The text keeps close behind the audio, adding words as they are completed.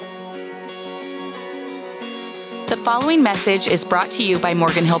The following message is brought to you by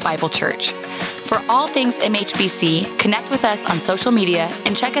Morgan Hill Bible Church. For all things MHBC, connect with us on social media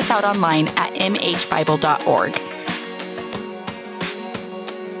and check us out online at mhbible.org.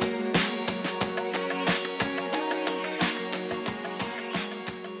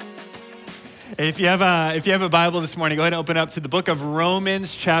 If you have a Bible this morning, go ahead and open up to the book of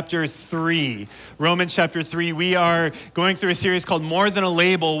Romans chapter 3. Romans chapter 3, we are going through a series called More Than a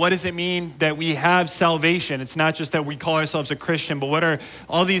Label. What does it mean that we have salvation? It's not just that we call ourselves a Christian, but what are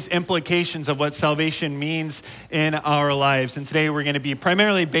all these implications of what salvation means in our lives? And today we're going to be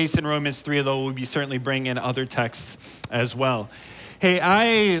primarily based in Romans 3, although we'll be certainly bringing in other texts as well. Hey,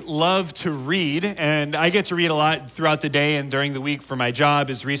 I love to read, and I get to read a lot throughout the day and during the week for my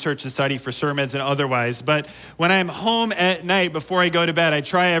job as research and study for sermons and otherwise. But when I'm home at night before I go to bed, I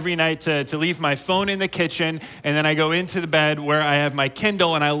try every night to leave my phone in the kitchen, and then I go into the bed where I have my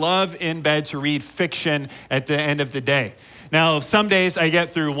Kindle, and I love in bed to read fiction at the end of the day. Now, some days I get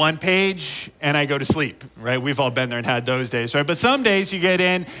through one page and I go to sleep, right? We've all been there and had those days, right? But some days you get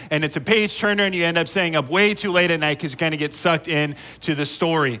in and it's a page turner and you end up staying up way too late at night because you kind of get sucked in to the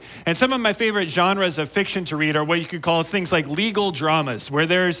story. And some of my favorite genres of fiction to read are what you could call things like legal dramas, where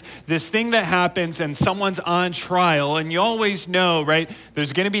there's this thing that happens and someone's on trial and you always know, right?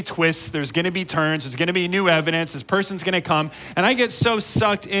 There's going to be twists, there's going to be turns, there's going to be new evidence, this person's going to come. And I get so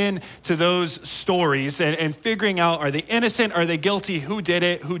sucked in to those stories and figuring out, are they innocent? Are they guilty? Who did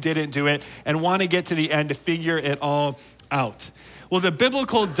it? Who didn't do it? And want to get to the end to figure it all out. Well, the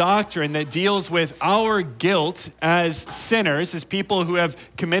biblical doctrine that deals with our guilt as sinners, as people who have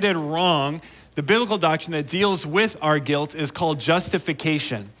committed wrong, the biblical doctrine that deals with our guilt is called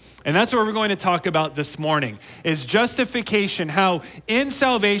justification. And that's what we're going to talk about this morning, is justification, how in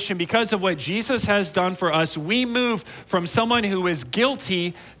salvation, because of what Jesus has done for us, we move from someone who is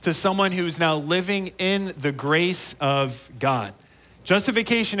guilty to someone who's now living in the grace of God.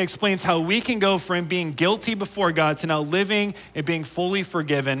 Justification explains how we can go from being guilty before God to now living and being fully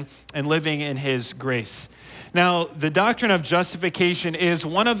forgiven and living in his grace. Now, the doctrine of justification is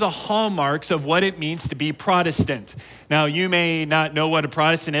one of the hallmarks of what it means to be Protestant. Now, you may not know what a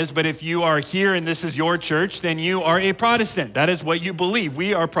Protestant is, but if you are here and this is your church, then you are a Protestant. That is what you believe.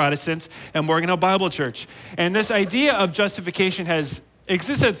 We are Protestants at Morgan Hill Bible Church. And this idea of justification has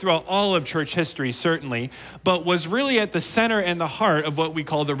existed throughout all of church history, certainly, but was really at the center and the heart of what we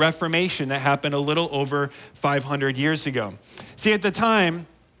call the Reformation that happened a little over 500 years ago. See, at the time,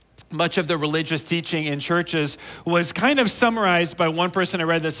 much of the religious teaching in churches was kind of summarized by one person I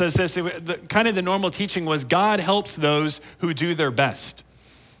read that says this, the normal teaching was God helps those who do their best.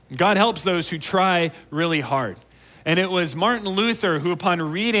 God helps those who try really hard. And it was Martin Luther who, upon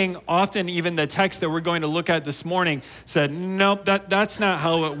reading often even the text that we're going to look at this morning, said, nope, that's not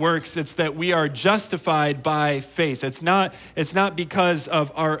how it works. It's that we are justified by faith. It's not because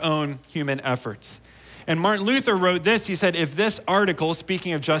of our own human efforts. And Martin Luther wrote this. He said, if this article,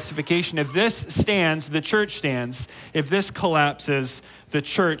 speaking of justification, if this stands, the church stands. If this collapses, the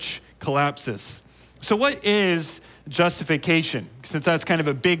church collapses. So what is justification? Since that's kind of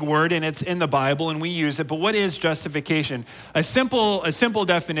a big word and it's in the Bible and we use it, but what is justification? A simple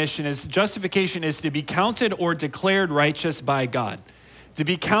definition is justification is to be counted or declared righteous by God. To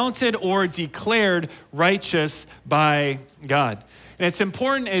be counted or declared righteous by God. And it's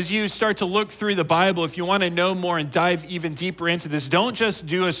important as you start to look through the Bible, if you want to know more and dive even deeper into this, don't just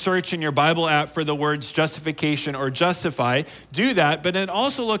do a search in your Bible app for the words justification or justify. Do that, but then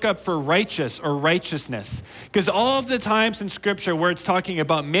also look up for righteous or righteousness. Because all of the times in Scripture where it's talking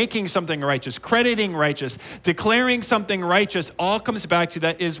about making something righteous, crediting righteous, declaring something righteous, all comes back to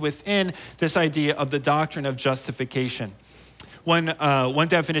that is within this idea of the doctrine of justification. One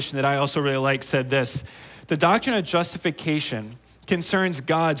definition that I also really like said this: the doctrine of justification concerns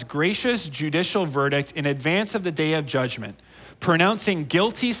God's gracious judicial verdict in advance of the day of judgment, pronouncing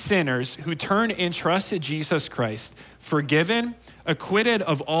guilty sinners who turn in trust to Jesus Christ, forgiven, acquitted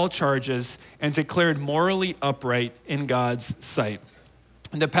of all charges, and declared morally upright in God's sight.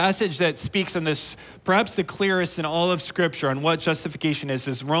 And the passage that speaks on this, perhaps the clearest in all of Scripture on what justification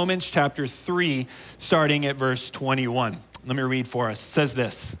is Romans chapter 3, starting at verse 21. Let me read for us. It says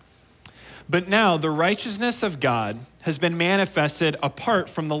this: but now the righteousness of God has been manifested apart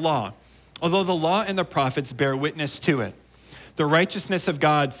from the law, although the law and the prophets bear witness to it. The righteousness of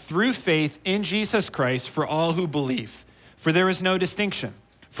God through faith in Jesus Christ for all who believe. For there is no distinction.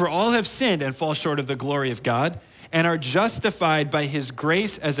 For all have sinned and fall short of the glory of God, and are justified by his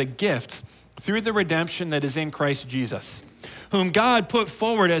grace as a gift through the redemption that is in Christ Jesus, whom God put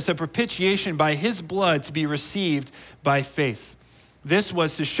forward as a propitiation by his blood to be received by faith. This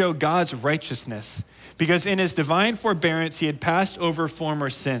was to show God's righteousness, because in his divine forbearance he had passed over former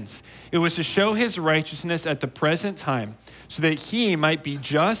sins. It was to show his righteousness at the present time, so that he might be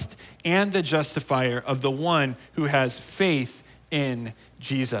just and the justifier of the one who has faith in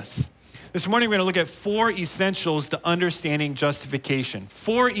Jesus. This morning we're going to look at 4 essentials to understanding justification.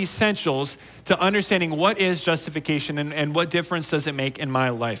 4 essentials to understanding what is justification and what difference does it make in my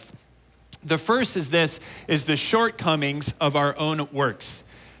life. The first is the shortcomings of our own works.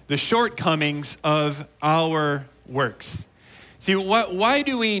 The shortcomings of our works. See, why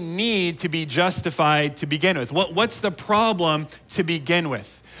do we need to be justified to begin with? What's the problem to begin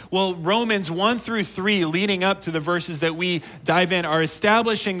with? Well, Romans 1 through 3, leading up to the verses that we dive in, are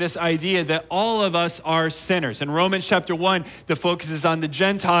establishing this idea that all of us are sinners. In Romans chapter 1, the focus is on the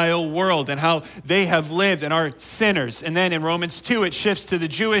Gentile world and how they have lived and are sinners. And then in Romans 2, it shifts to the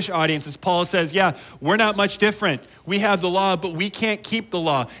Jewish audience as Paul says, yeah, we're not much different. We have the law, but we can't keep the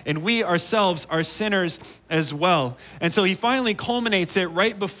law. And we ourselves are sinners as well. And so he finally culminates it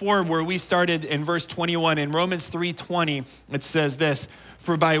right before where we started in verse 21. In Romans 3:20, it says this,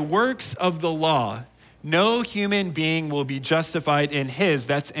 "For by works of the law, no human being will be justified in his,"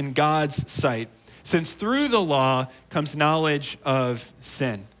 that's in God's sight, "since through the law comes knowledge of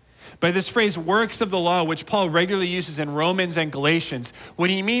sin." By this phrase, works of the law, which Paul regularly uses in Romans and Galatians,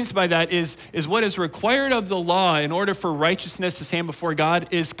 what he means by that is what is required of the law in order for righteousness to stand before God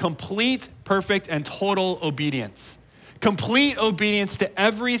is complete, perfect, and total obedience. Complete obedience to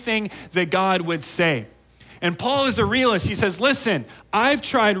everything that God would say. And Paul is a realist. He says, listen, I've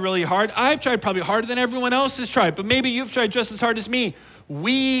tried really hard. I've tried probably harder than everyone else has tried, but maybe you've tried just as hard as me.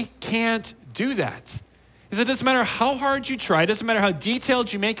 We can't do that. He said, it doesn't matter how hard you try, it doesn't matter how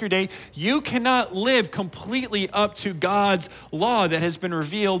detailed you make your day, you cannot live completely up to God's law that has been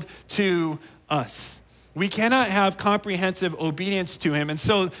revealed to us. We cannot have comprehensive obedience to him. And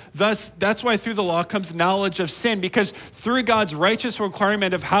so thus, that's why through the law comes knowledge of sin, because through God's righteous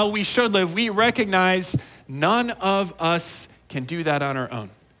requirement of how we should live, we recognize none of us can do that on our own.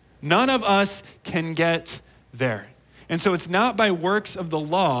 None of us can get there. And so it's not by works of the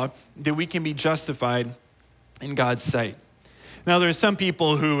law that we can be justified in God's sight. Now, there are some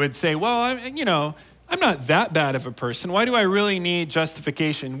people who would say, well, I'm not that bad of a person. Why do I really need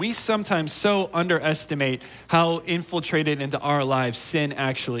justification? We sometimes so underestimate how infiltrated into our lives sin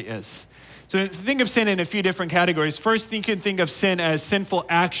actually is. So think of sin in a few different categories. First, you can think of sin as sinful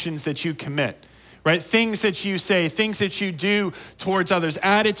actions that you commit. Right? Things that you say, things that you do towards others,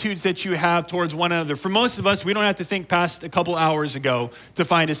 attitudes that you have towards one another. For most of us, we don't have to think past a couple hours ago to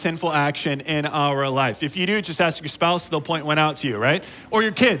find a sinful action in our life. If you do, just ask your spouse, they'll point one out to you, right? Or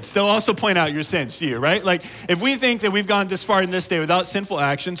your kids, they'll also point out your sins to you, right? Like, if we think that we've gone this far in this day without sinful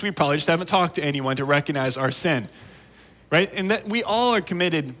actions, we probably just haven't talked to anyone to recognize our sin, right? And that we all are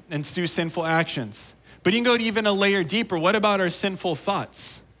committed and do sinful actions. But you can go even a layer deeper. What about our sinful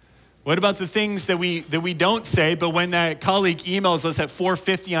thoughts? What about the things that we don't say, but when that colleague emails us at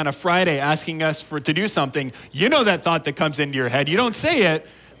 4:50 on a Friday asking us to do something, you know that thought that comes into your head. You don't say it,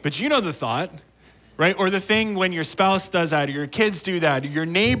 but you know the thought, right? Or the thing when your spouse does that, or your kids do that, or your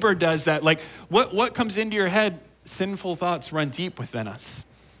neighbor does that. Like, what comes into your head? Sinful thoughts run deep within us.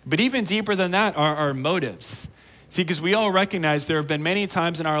 But even deeper than that are our motives. See, because we all recognize there have been many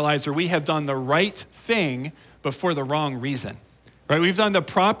times in our lives where we have done the right thing, but for the wrong reason. Right? We've done the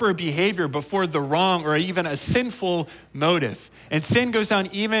proper behavior before the wrong or even a sinful motive. And sin goes down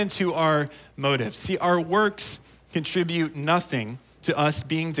even to our motives. See, our works contribute nothing to us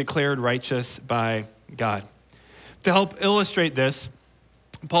being declared righteous by God. To help illustrate this,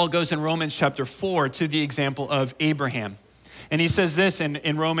 Paul goes in Romans chapter 4 to the example of Abraham. And he says this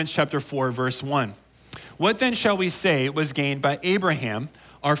in Romans chapter 4, verse 1. "What then shall we say was gained by Abraham,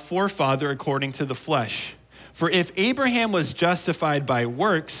 our forefather according to the flesh? For if Abraham was justified by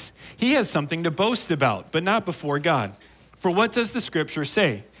works, he has something to boast about, but not before God. For what does the scripture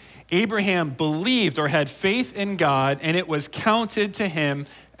say? Abraham believed or had faith in God, and it was counted to him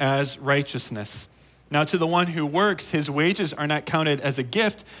as righteousness. Now to the one who works, his wages are not counted as a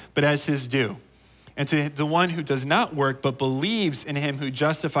gift, but as his due. And to the one who does not work, but believes in him who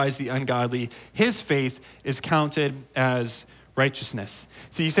justifies the ungodly, his faith is counted as righteousness."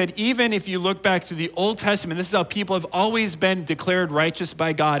 So he said, even if you look back to the Old Testament, this is how people have always been declared righteous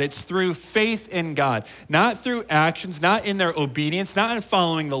by God. It's through faith in God, not through actions, not in their obedience, not in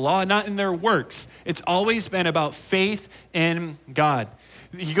following the law, not in their works. It's always been about faith in God.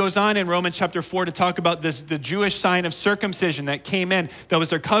 He goes on in Romans chapter 4 to talk about the Jewish sign of circumcision that came in, that was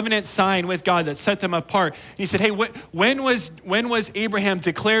their covenant sign with God that set them apart. And he said, hey, when was Abraham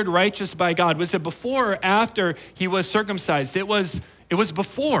declared righteous by God? Was it before or after he was circumcised? It was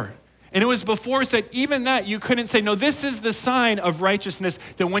before. And it was before, so that even that you couldn't say, no, this is the sign of righteousness,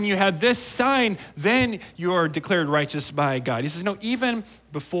 that when you have this sign, then you're declared righteous by God. He says, no, even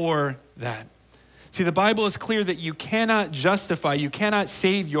before that. See, the Bible is clear that you cannot justify, you cannot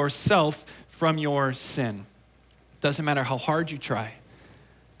save yourself from your sin. Doesn't matter how hard you try.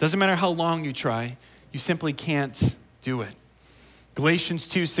 Doesn't matter how long you try. You simply can't do it. Galatians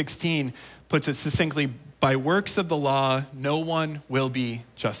 2:16 puts it succinctly, by works of the law, no one will be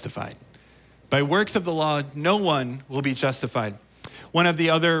justified. By works of the law, no one will be justified. One of the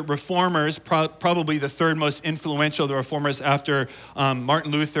other reformers, probably the third most influential of the reformers after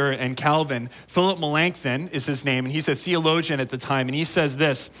Martin Luther and Calvin, Philip Melanchthon is his name, and he's a theologian at the time, and he says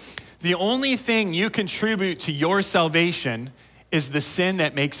this, the only thing you contribute to your salvation is the sin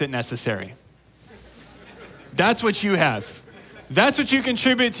that makes it necessary. That's what you have. That's what you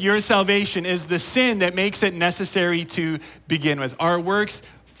contribute to your salvation, is the sin that makes it necessary to begin with. Our works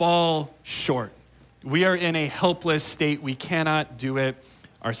fall short. We are in a helpless state. We cannot do it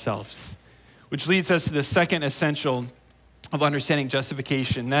ourselves. Which leads us to the second essential of understanding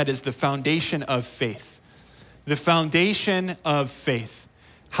justification. That is the foundation of faith. The foundation of faith.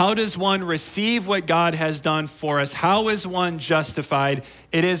 How does one receive what God has done for us? How is one justified?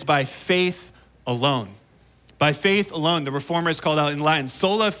 It is by faith alone. By faith alone. The reformers called out in Latin,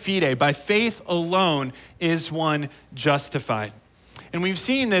 sola fide. By faith alone is one justified. And we've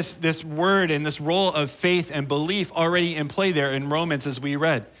seen this word and this role of faith and belief already in play there in Romans as we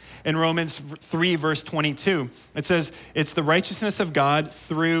read. In Romans 3, verse 22, it says, it's the righteousness of God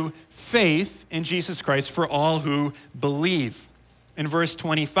through faith in Jesus Christ for all who believe. In verse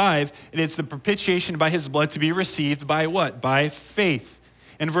 25, it's the propitiation by his blood to be received by what? By faith.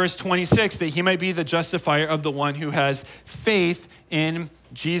 In verse 26, that he might be the justifier of the one who has faith in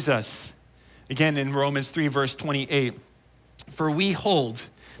Jesus. Again, in Romans 3, verse 28, for we hold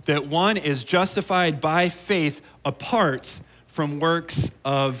that one is justified by faith apart from works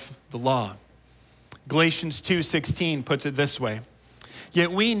of the law. Galatians 2:16 puts it this way,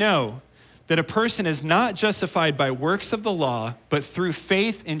 yet we know that a person is not justified by works of the law, but through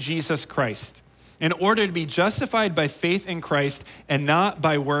faith in Jesus Christ, in order to be justified by faith in Christ and not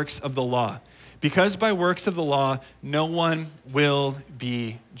by works of the law. Because by works of the law, no one will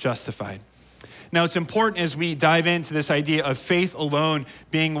be justified. Now, it's important as we dive into this idea of faith alone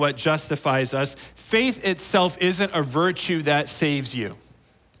being what justifies us. Faith itself isn't a virtue that saves you,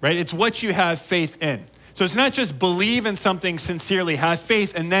 right? It's what you have faith in. So it's not just believe in something sincerely, have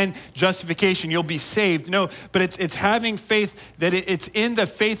faith, and then justification, you'll be saved. No, but it's having faith that it's in the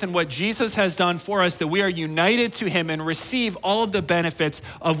faith in what Jesus has done for us, that we are united to him and receive all of the benefits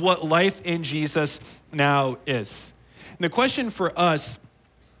of what life in Jesus now is. And the question for us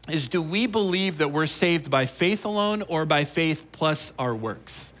is, do we believe that we're saved by faith alone or by faith plus our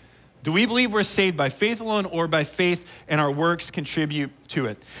works? Do we believe we're saved by faith alone or by faith and our works contribute to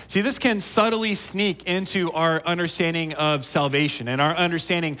it? See, this can subtly sneak into our understanding of salvation and our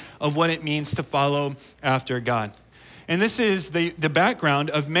understanding of what it means to follow after God. And this is the background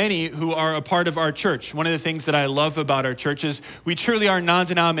of many who are a part of our church. One of the things that I love about our church is we truly are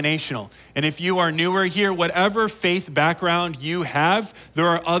non-denominational. And if you are newer here, whatever faith background you have, there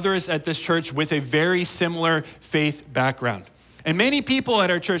are others at this church with a very similar faith background. And many people at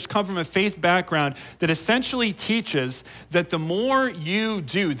our church come from a faith background that essentially teaches that the more you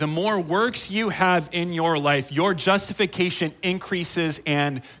do, the more works you have in your life, your justification increases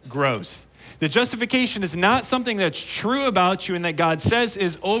and grows. The justification is not something that's true about you and that God says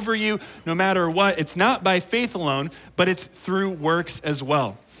is over you no matter what. It's not by faith alone, but it's through works as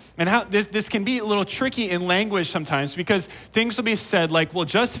well. And how this can be a little tricky in language sometimes because things will be said like, well,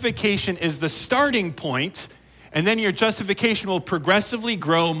 justification is the starting point, and then your justification will progressively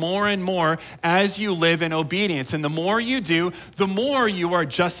grow more and more as you live in obedience. And the more you do, the more you are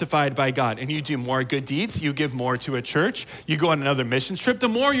justified by God. And you do more good deeds, you give more to a church, you go on another mission trip, the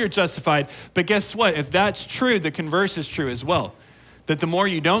more you're justified. But guess what? If that's true, the converse is true as well. That the more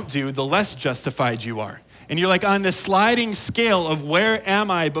you don't do, the less justified you are. And you're like on this sliding scale of where am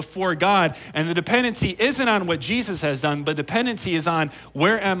I before God? And the dependency isn't on what Jesus has done, but dependency is on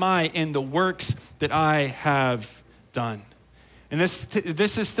where am I in the works that I have done. And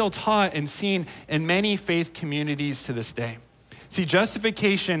this is still taught and seen in many faith communities to this day. See,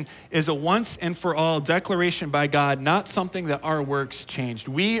 justification is a once and for all declaration by God, not something that our works changed.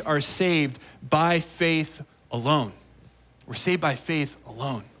 We are saved by faith alone. We're saved by faith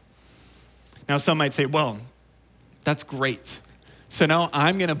alone. Now, some might say, well, that's great. So now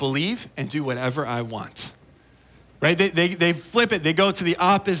I'm going to believe and do whatever I want, right? They flip it. They go to the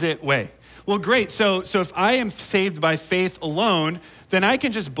opposite way. Well, great. So if I am saved by faith alone, then I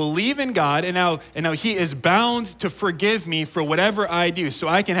can just believe in God, and now he is bound to forgive me for whatever I do. So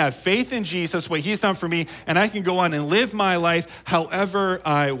I can have faith in Jesus, what he's done for me, and I can go on and live my life however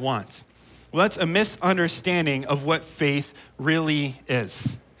I want. Well, that's a misunderstanding of what faith really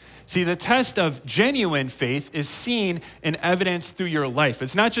is. See, the test of genuine faith is seen in evidence through your life.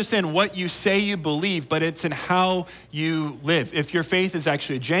 It's not just in what you say you believe, but it's in how you live, if your faith is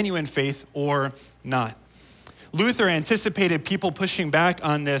actually a genuine faith or not. Luther anticipated people pushing back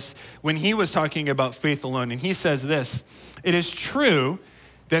on this when he was talking about faith alone, and he says this: "It is true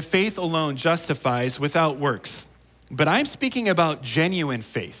that faith alone justifies without works, but I'm speaking about genuine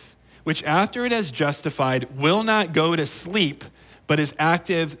faith, which after it has justified will not go to sleep, but is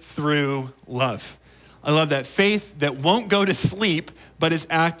active through love." I love that. Faith that won't go to sleep, but is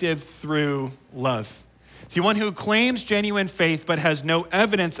active through love. See, one who claims genuine faith but has no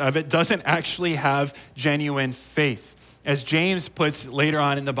evidence of it doesn't actually have genuine faith. As James puts later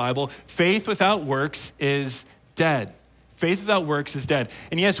on in the Bible, faith without works is dead. Faith without works is dead.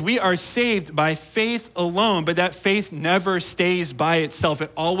 And yes, we are saved by faith alone, but that faith never stays by itself.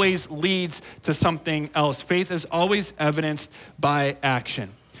 It always leads to something else. Faith is always evidenced by action.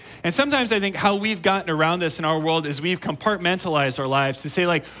 And sometimes I think how we've gotten around this in our world is we've compartmentalized our lives to say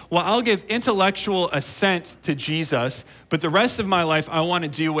like, well, I'll give intellectual assent to Jesus, but the rest of my life, I want to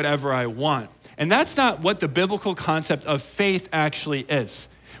do whatever I want. And that's not what the biblical concept of faith actually is.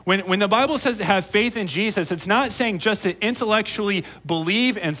 When the Bible says to have faith in Jesus, it's not saying just to intellectually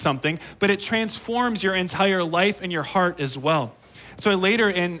believe in something, but it transforms your entire life and your heart as well. So later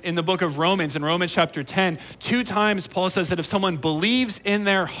in the book of Romans, in Romans chapter 10, 2 times Paul says that if someone believes in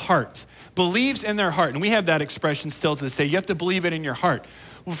their heart, and we have that expression still to this day, you have to believe it in your heart.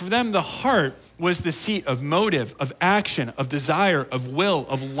 Well, for them, the heart was the seat of motive, of action, of desire, of will,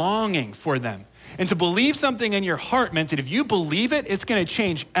 of longing for them. And to believe something in your heart meant that if you believe it, it's going to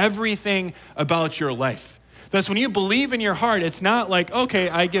change everything about your life. Thus, when you believe in your heart, it's not like, okay,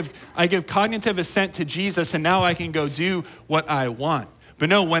 I give cognitive assent to Jesus and now I can go do what I want. But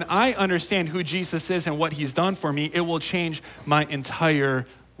no, when I understand who Jesus is and what he's done for me, it will change my entire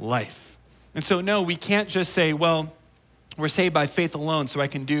life. And so no, we can't just say, well, we're saved by faith alone, so I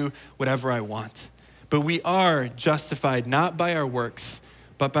can do whatever I want. But we are justified not by our works,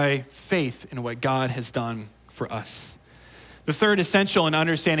 but by faith in what God has done for us. The third essential in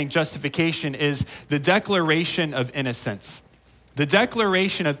understanding justification is the declaration of innocence. The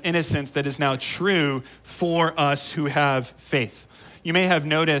declaration of innocence that is now true for us who have faith. You may have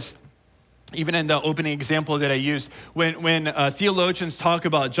noticed, even in the opening example that I used, when theologians talk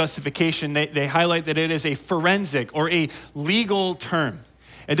about justification, they highlight that it is a forensic or a legal term.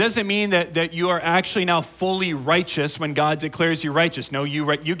 It doesn't mean that you are actually now fully righteous when God declares you righteous. No,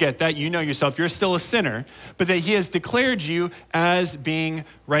 you get that. You know yourself. You're still a sinner. But that he has declared you as being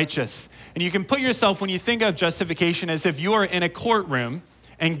righteous. And you can put yourself, when you think of justification, as if you are in a courtroom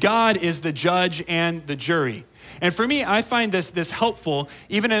and God is the judge and the jury. And for me, I find this helpful,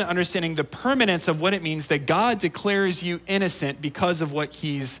 even in understanding the permanence of what it means that God declares you innocent because of what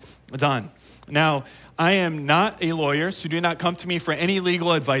he's done. Now, I am not a lawyer, so do not come to me for any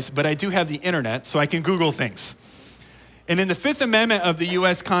legal advice, but I do have the internet, so I can Google things. And in the Fifth Amendment of the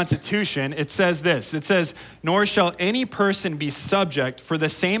U.S. Constitution, it says this. It says, "Nor shall any person be subject for the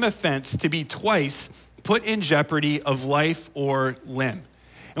same offense to be twice put in jeopardy of life or limb."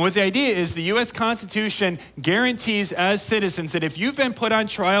 And what the idea is, the U.S. Constitution guarantees as citizens that if you've been put on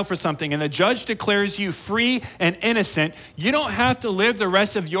trial for something and the judge declares you free and innocent, you don't have to live the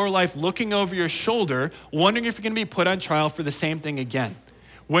rest of your life looking over your shoulder, wondering if you're going to be put on trial for the same thing again.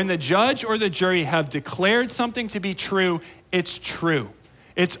 When the judge or the jury have declared something to be true, it's true.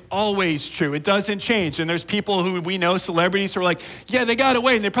 It's always true. It doesn't change. And there's people who we know, celebrities, who are like, yeah, they got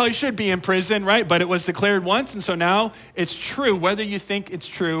away and they probably should be in prison, right? But it was declared once, and so now it's true, whether you think it's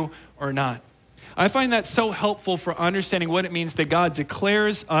true or not. I find that so helpful for understanding what it means that God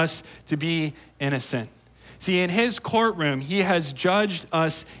declares us to be innocent. See, in his courtroom, he has judged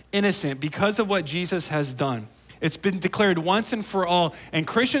us innocent because of what Jesus has done. It's been declared once and for all, and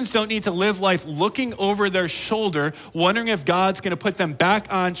Christians don't need to live life looking over their shoulder, wondering if God's going to put them back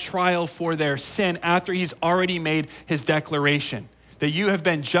on trial for their sin after he's already made his declaration. That you have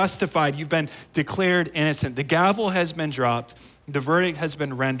been justified, you've been declared innocent. The gavel has been dropped, the verdict has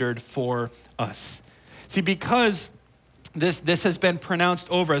been rendered for us. See, because This has been pronounced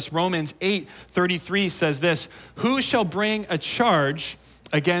over us. Romans 8:33 says this, "Who shall bring a charge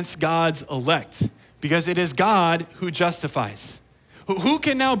against God's elect? Because it is God who justifies." Who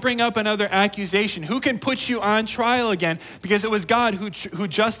can now bring up another accusation? Who can put you on trial again? Because it was God who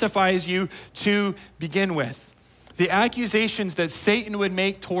justifies you to begin with. The accusations that Satan would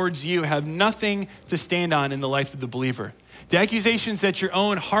make towards you have nothing to stand on in the life of the believer. The accusations that your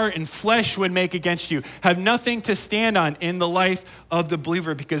own heart and flesh would make against you have nothing to stand on in the life of the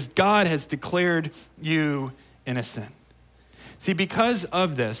believer because God has declared you innocent. See, because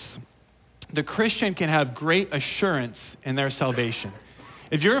of this, the Christian can have great assurance in their salvation.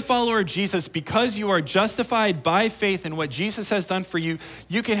 If you're a follower of Jesus, because you are justified by faith in what Jesus has done for you,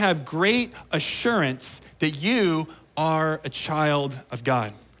 you can have great assurance that you are a child of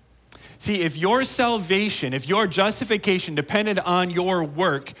God. See, if your salvation, if your justification depended on your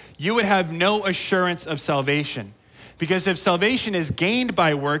work, you would have no assurance of salvation. Because if salvation is gained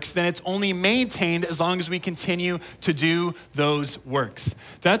by works, then it's only maintained as long as we continue to do those works.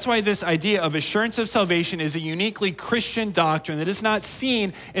 That's why this idea of assurance of salvation is a uniquely Christian doctrine that is not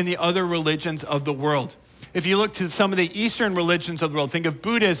seen in the other religions of the world. If you look to some of the Eastern religions of the world, think of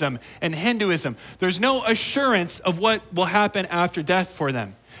Buddhism and Hinduism, there's no assurance of what will happen after death for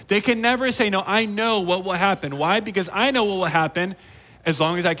them. They can never say, no, I know what will happen. Why? Because I know what will happen as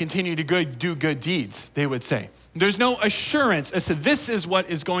long as I continue to do good deeds, they would say. There's no assurance as to this is what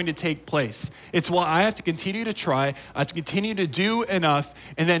is going to take place. It's, well, I have to continue to try, I have to continue to do enough,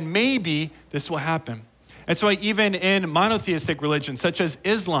 and then maybe this will happen. That's why even in monotheistic religions, such as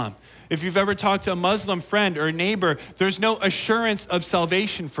Islam, if you've ever talked to a Muslim friend or neighbor, there's no assurance of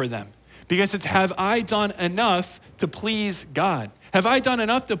salvation for them. Because it's, have I done enough to please God? Have I done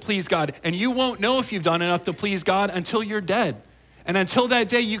enough to please God? And you won't know if you've done enough to please God until you're dead. And until that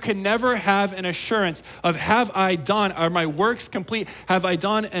day, you can never have an assurance of, have I done, are my works complete? Have I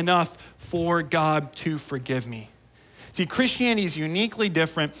done enough for God to forgive me? See, Christianity is uniquely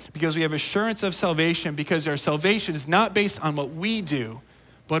different because we have assurance of salvation because our salvation is not based on what we do,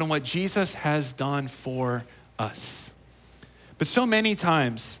 but on what Jesus has done for us. But so many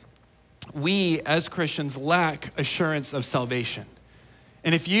times, we as Christians lack assurance of salvation.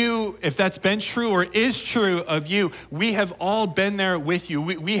 And if that's been true or is true of you, we have all been there with you.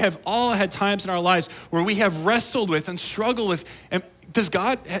 We have all had times in our lives where we have wrestled with and struggled with,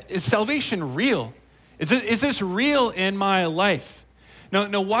 is salvation real? Is this real in my life?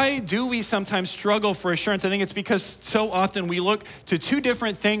 Now, why do we sometimes struggle for assurance? I think it's because so often we look to two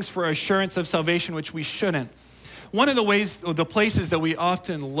different things for assurance of salvation, which we shouldn't. One of the places that we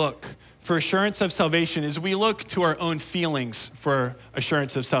often look for assurance of salvation is we look to our own feelings for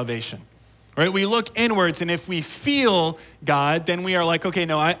assurance of salvation, right? We look inwards, and if we feel God, then we are like, okay,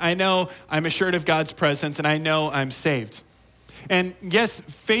 no, I know I'm assured of God's presence, and I know I'm saved. And yes,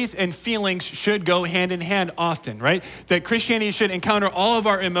 faith and feelings should go hand in hand often, right? That Christianity should encounter all of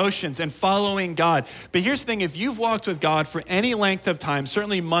our emotions and following God. But here's the thing, if you've walked with God for any length of time,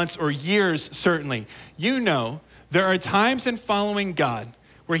 certainly months or years, certainly, you know there are times in following God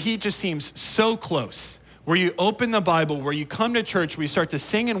where he just seems so close, where you open the Bible, where you come to church, where you start to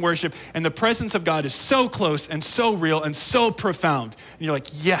sing and worship, and the presence of God is so close and so real and so profound. And you're like,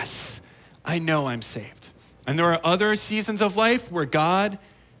 yes, I know I'm saved. And there are other seasons of life where God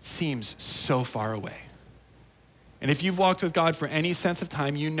seems so far away. And if you've walked with God for any sense of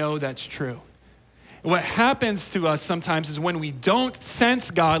time, you know that's true. What happens to us sometimes is when we don't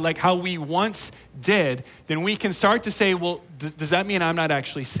sense God like how we once did, then we can start to say, well, does that mean I'm not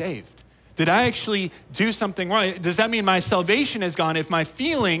actually saved? Did I actually do something wrong? Does that mean my salvation is gone if my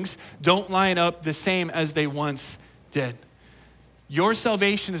feelings don't line up the same as they once did? Your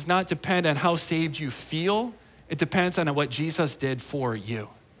salvation does not depend on how saved you feel. It depends on what Jesus did for you.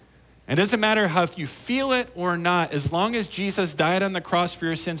 It doesn't matter how if you feel it or not, as long as Jesus died on the cross for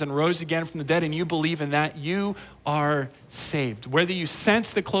your sins and rose again from the dead and you believe in that, you are saved. Whether you sense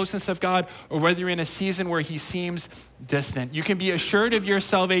the closeness of God or whether you're in a season where he seems distant, you can be assured of your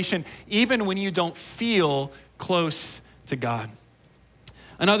salvation even when you don't feel close to God.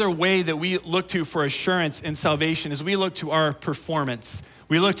 Another way that we look to for assurance in salvation is we look to our performance.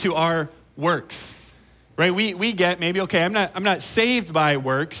 We look to our works, right? We get maybe, okay, I'm not saved by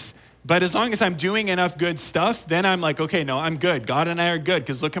works, but as long as I'm doing enough good stuff, then I'm like, okay, no, I'm good. God and I are good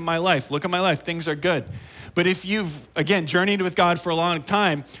because look at my life. Things are good. But if you've, again, journeyed with God for a long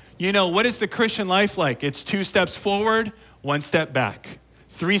time, you know, what is the Christian life like? It's 2 steps forward, 1 step back.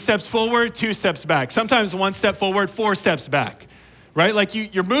 3 steps forward, 2 steps back. Sometimes 1 step forward, 4 steps back, right? Like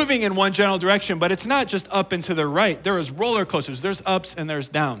you're moving in one general direction, but it's not just up and to the right. There is roller coasters, there's ups and there's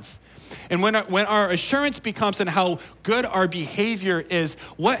downs. And when our assurance becomes in how good our behavior is,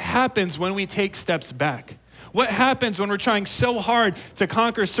 what happens when we take steps back? What happens when we're trying so hard to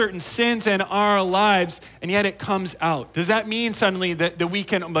conquer certain sins in our lives and yet it comes out? Does that mean suddenly that we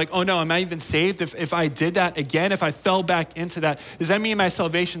can, like, oh no, am I even saved if I did that again, if I fell back into that? Does that mean my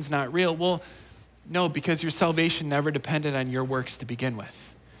salvation's not real? Well, no, because your salvation never depended on your works to begin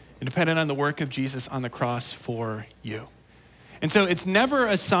with. It depended on the work of Jesus on the cross for you. And so it's never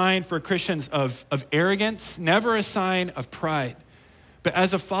a sign for Christians of arrogance, never a sign of pride. But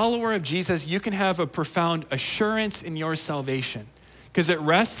as a follower of Jesus, you can have a profound assurance in your salvation because it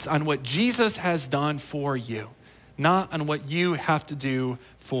rests on what Jesus has done for you, not on what you have to do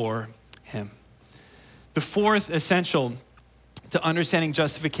for him. The fourth essential to understanding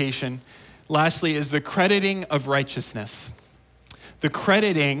justification, lastly, is the crediting of righteousness. The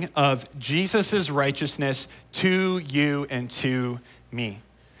crediting of Jesus' righteousness to you and to me.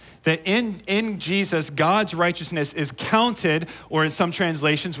 That in Jesus, God's righteousness is counted, or in some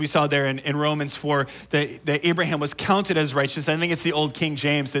translations, we saw there in Romans 4, that Abraham was counted as righteous. I think it's the old King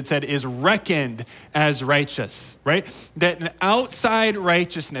James that said is reckoned as righteous, right? That an outside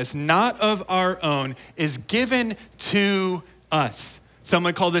righteousness, not of our own, is given to us.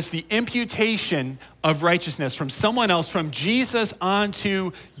 Someone called this the imputation of righteousness from someone else, from Jesus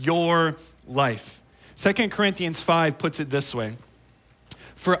onto your life. 2 Corinthians 5 puts it this way.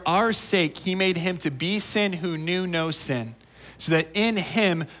 For our sake, he made him to be sin who knew no sin, so that in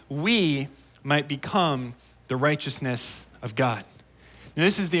him we might become the righteousness of God. And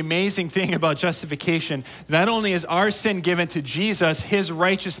this is the amazing thing about justification. Not only is our sin given to Jesus, his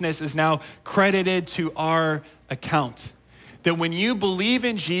righteousness is now credited to our account. That when you believe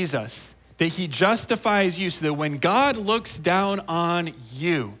in Jesus, that he justifies you so that when God looks down on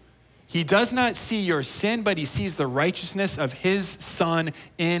you, he does not see your sin, but he sees the righteousness of his son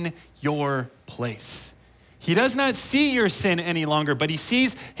in your place. He does not see your sin any longer, but he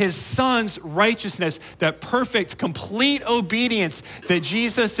sees his son's righteousness, that perfect, complete obedience that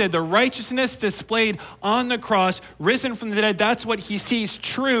Jesus said, the righteousness displayed on the cross, risen from the dead. That's what he sees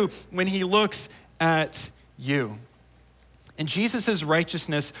true when he looks at you. And Jesus'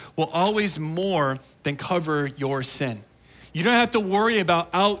 righteousness will always more than cover your sin. You don't have to worry about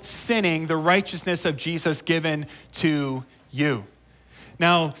out-sinning the righteousness of Jesus given to you.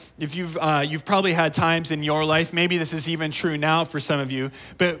 Now, if you've probably had times in your life, maybe this is even true now for some of you,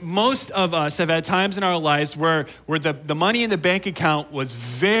 but most of us have had times in our lives where the money in the bank account was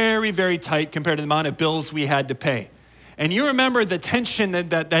very, very tight compared to the amount of bills we had to pay. And you remember the tension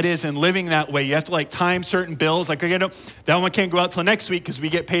that is in living that way. You have to time certain bills. Like, that one can't go out till next week because we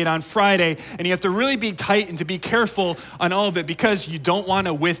get paid on Friday. And you have to really be tight and to be careful on all of it because you don't want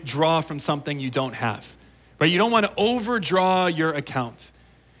to withdraw from something you don't have. Right? You don't want to overdraw your account.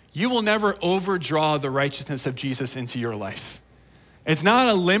 You will never overdraw the righteousness of Jesus into your life. It's not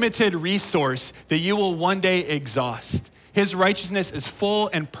a limited resource that you will one day exhaust. His righteousness is full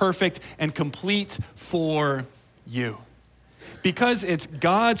and perfect and complete for you. Because it's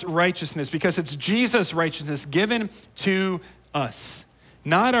God's righteousness, because it's Jesus' righteousness given to us,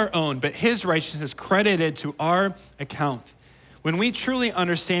 not our own, but his righteousness credited to our account. When we truly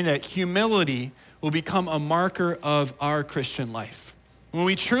understand that, humility will become a marker of our Christian life. When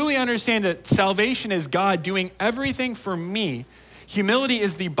we truly understand that salvation is God doing everything for me, humility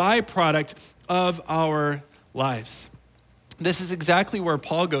is the byproduct of our lives. This is exactly where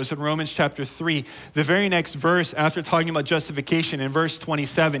Paul goes in Romans chapter 3. The very next verse, after talking about justification, in verse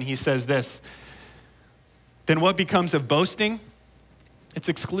 27, he says this, then what becomes of boasting? It's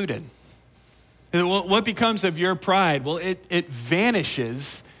excluded. What becomes of your pride? Well, it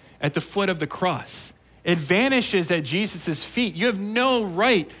vanishes at the foot of the cross. It vanishes at Jesus' feet. You have no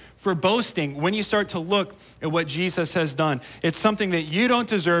right for boasting when you start to look at what Jesus has done. It's something that you don't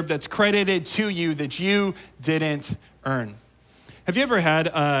deserve, that's credited to you, that you didn't earn. Have you ever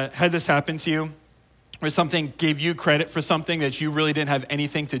had this happen to you, where something gave you credit for something that you really didn't have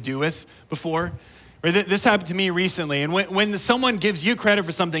anything to do with before? Or this happened to me recently, and when someone gives you credit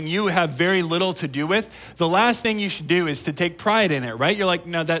for something you have very little to do with, the last thing you should do is to take pride in it, right? You're like,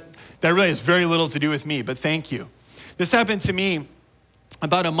 no, that really has very little to do with me, but thank you. This happened to me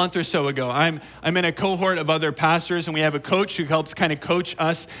about a month or so ago. I'm in a cohort of other pastors, and we have a coach who helps kind of coach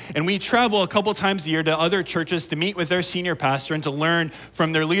us. And we travel a couple times a year to other churches to meet with their senior pastor and to learn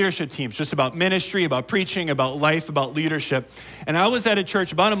from their leadership teams, just about ministry, about preaching, about life, about leadership. And I was at a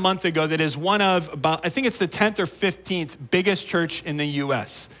church about a month ago that is one of I think it's the 10th or 15th biggest church in the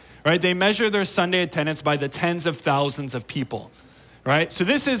U.S., right? They measure their Sunday attendance by the tens of thousands of people. right? So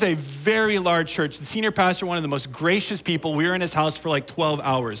this is a very large church. The senior pastor, one of the most gracious people. We were in his house for like 12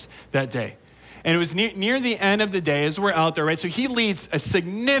 hours that day. And it was near the end of the day as we're out there, right? So he leads a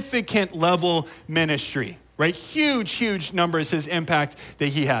significant level ministry, right? Huge numbers, his impact that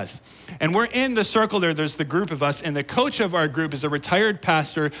he has. And we're in the circle there. There's the group of us. And the coach of our group is a retired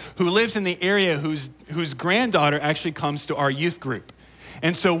pastor who lives in the area whose granddaughter actually comes to our youth group.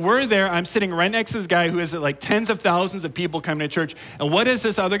 And so we're there. I'm sitting right next to this guy who has like tens of thousands of people coming to church. And what does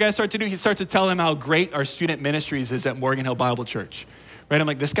this other guy start to do? He starts to tell him how great our student ministries is at Morgan Hill Bible Church. Right? I'm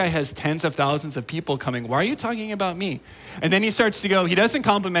like, this guy has tens of thousands of people coming. Why are you talking about me? And then he starts to go, he doesn't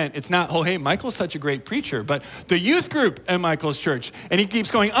compliment. It's not, oh, hey, Michael's such a great preacher, but the youth group at Michael's church. And he keeps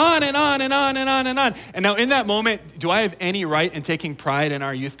going on and on and on and on and on. And now in that moment, do I have any right in taking pride in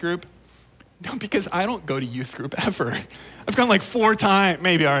our youth group? No, because I don't go to youth group ever. I've gone like 4 times,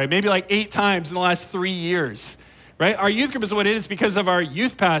 maybe like 8 times in the last 3 years. Right? Our youth group is what it is because of our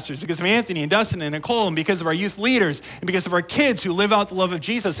youth pastors, because of Anthony and Dustin and Nicole, and because of our youth leaders, and because of our kids who live out the love of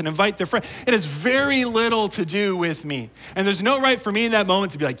Jesus and invite their friends. It has very little to do with me. And there's no right for me in that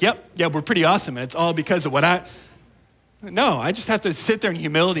moment to be like, yeah, we're pretty awesome, and it's all because of No, I just have to sit there in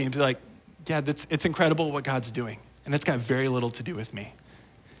humility and be like, yeah, it's incredible what God's doing. And it's got very little to do with me.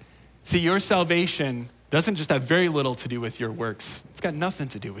 See, your salvation doesn't just have very little to do with your works. It's got nothing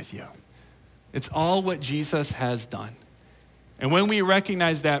to do with you. It's all what Jesus has done. And when we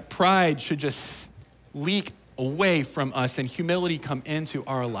recognize that, pride should just leak away from us and humility come into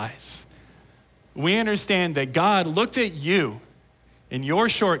our lives. We understand that God looked at you in your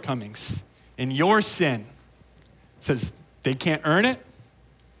shortcomings, in your sin, says they can't earn it,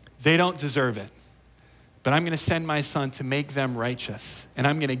 they don't deserve it. But I'm going to send my son to make them righteous. And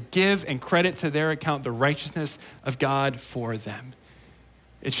I'm going to give and credit to their account the righteousness of God for them.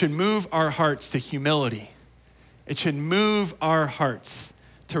 It should move our hearts to humility. It should move our hearts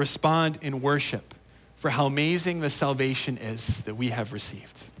to respond in worship for how amazing the salvation is that we have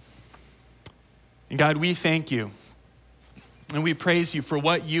received. And God, we thank you and we praise you for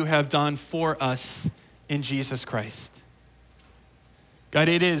what you have done for us in Jesus Christ. God,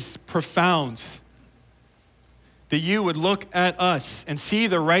 it is profound that you would look at us and see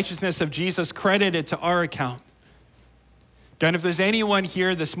the righteousness of Jesus credited to our account. God, if there's anyone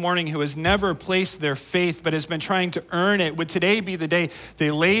here this morning who has never placed their faith but has been trying to earn it, would today be the day they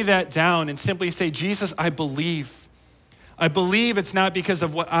lay that down and simply say, Jesus, I believe. I believe it's not because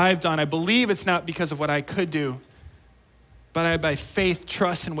of what I've done. I believe it's not because of what I could do, but I, by faith,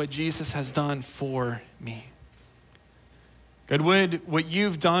 trust in what Jesus has done for me. God, would what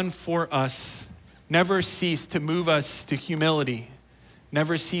you've done for us never cease to move us to humility,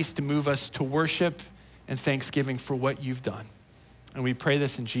 never cease to move us to worship and thanksgiving for what you've done. And we pray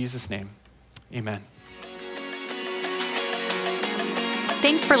this in Jesus' name. Amen.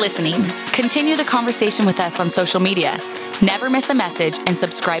 Thanks for listening. Continue the conversation with us on social media. Never miss a message and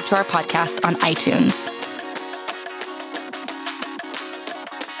subscribe to our podcast on iTunes.